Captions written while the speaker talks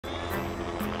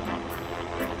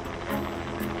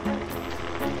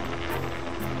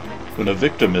When a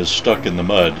victim is stuck in the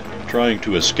mud, trying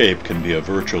to escape can be a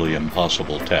virtually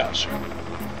impossible task.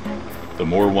 The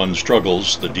more one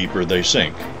struggles, the deeper they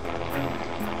sink.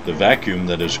 The vacuum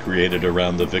that is created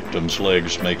around the victim's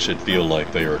legs makes it feel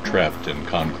like they are trapped in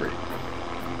concrete.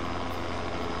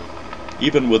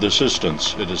 Even with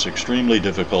assistance, it is extremely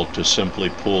difficult to simply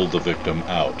pull the victim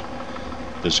out.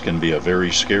 This can be a very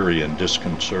scary and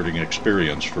disconcerting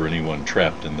experience for anyone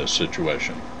trapped in this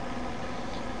situation.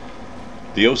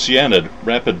 The Oceanid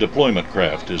Rapid Deployment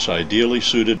Craft is ideally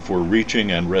suited for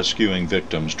reaching and rescuing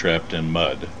victims trapped in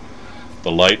mud.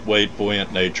 The lightweight,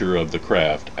 buoyant nature of the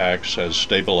craft acts as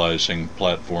stabilizing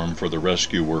platform for the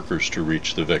rescue workers to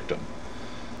reach the victim.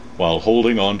 While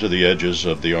holding on to the edges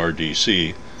of the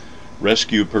RDC,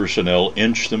 rescue personnel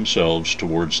inch themselves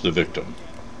towards the victim.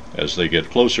 As they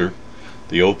get closer,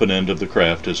 the open end of the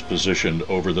craft is positioned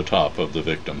over the top of the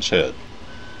victim's head.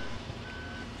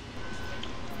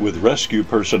 With rescue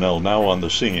personnel now on the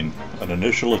scene, an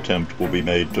initial attempt will be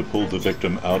made to pull the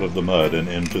victim out of the mud and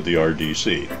into the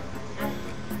RDC.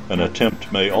 An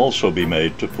attempt may also be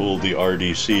made to pull the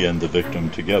RDC and the victim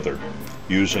together,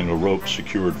 using a rope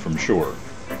secured from shore.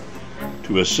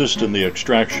 To assist in the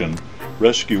extraction,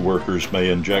 rescue workers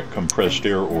may inject compressed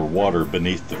air or water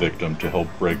beneath the victim to help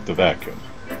break the vacuum.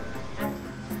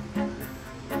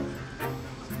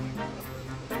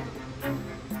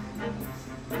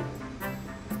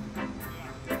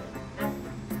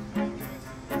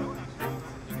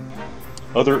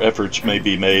 Other efforts may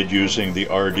be made using the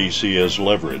RDC as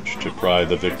leverage to pry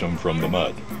the victim from the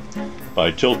mud.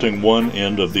 By tilting one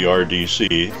end of the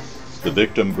RDC, the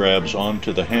victim grabs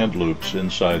onto the hand loops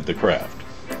inside the craft.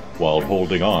 While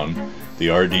holding on, the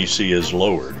RDC is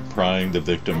lowered, prying the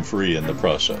victim free in the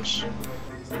process.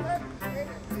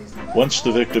 Once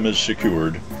the victim is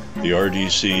secured, the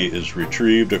RDC is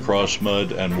retrieved across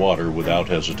mud and water without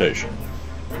hesitation.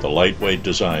 The lightweight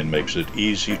design makes it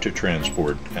easy to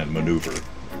transport and maneuver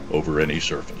over any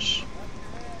surface.